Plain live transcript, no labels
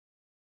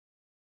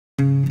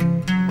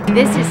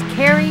This is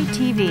Cary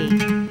TV.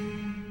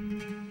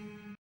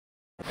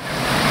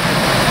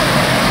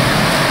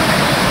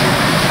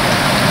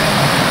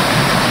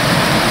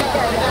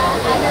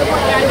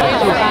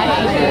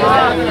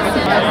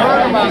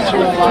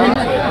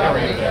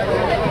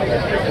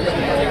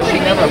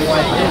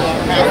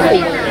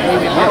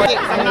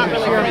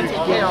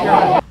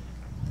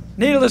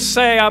 Needless to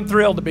say, I'm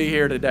thrilled to be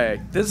here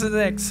today. This is an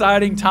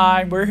exciting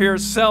time. We're here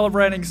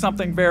celebrating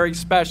something very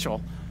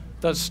special.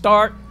 The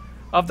start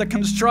of the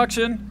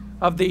construction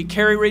of the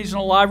Cary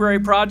Regional Library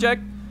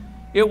project.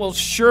 It will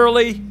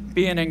surely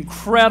be an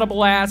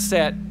incredible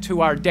asset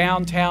to our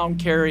downtown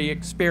Cary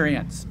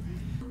experience.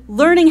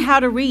 Learning how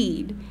to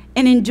read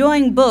and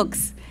enjoying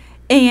books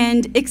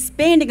and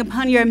expanding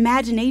upon your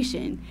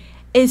imagination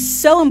is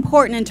so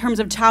important in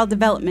terms of child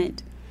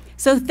development.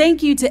 So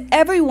thank you to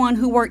everyone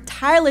who worked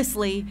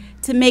tirelessly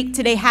to make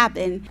today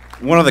happen.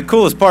 One of the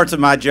coolest parts of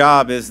my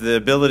job is the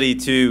ability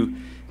to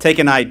take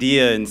an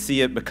idea and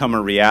see it become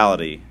a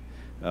reality.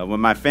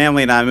 When my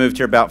family and I moved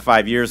here about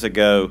 5 years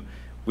ago,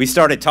 we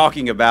started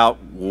talking about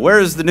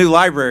where's the new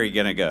library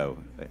going to go.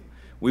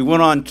 We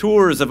went on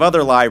tours of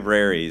other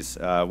libraries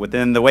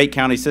within the Wake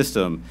County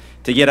system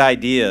to get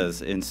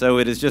ideas, and so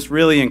it is just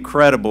really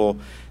incredible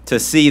to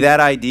see that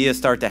idea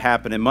start to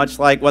happen. And much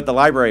like what the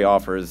library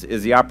offers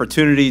is the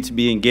opportunity to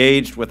be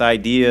engaged with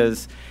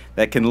ideas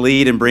that can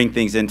lead and bring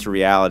things into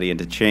reality and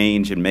to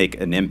change and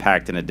make an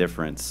impact and a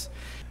difference.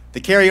 The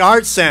Cary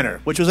Arts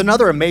Center, which was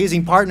another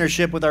amazing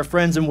partnership with our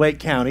friends in Wake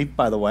County,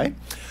 by the way.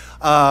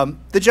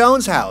 The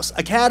Jones House,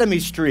 Academy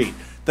Street,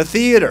 the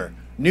theater,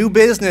 new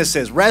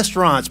businesses,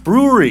 restaurants,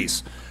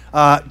 breweries.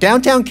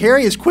 Downtown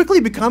Cary is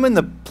quickly becoming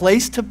the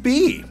place to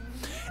be.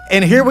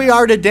 And here we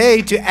are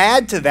today to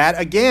add to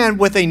that, again,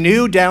 with a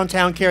new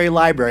downtown Cary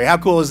library. How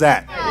cool is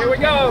that? Here we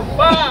go.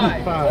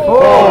 5,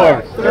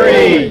 4,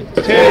 3,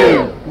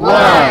 2,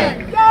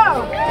 1.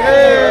 Go!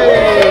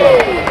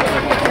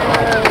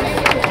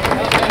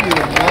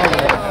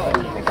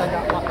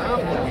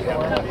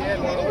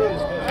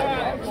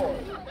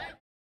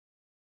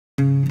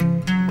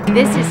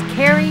 This is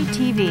Cary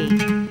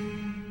TV.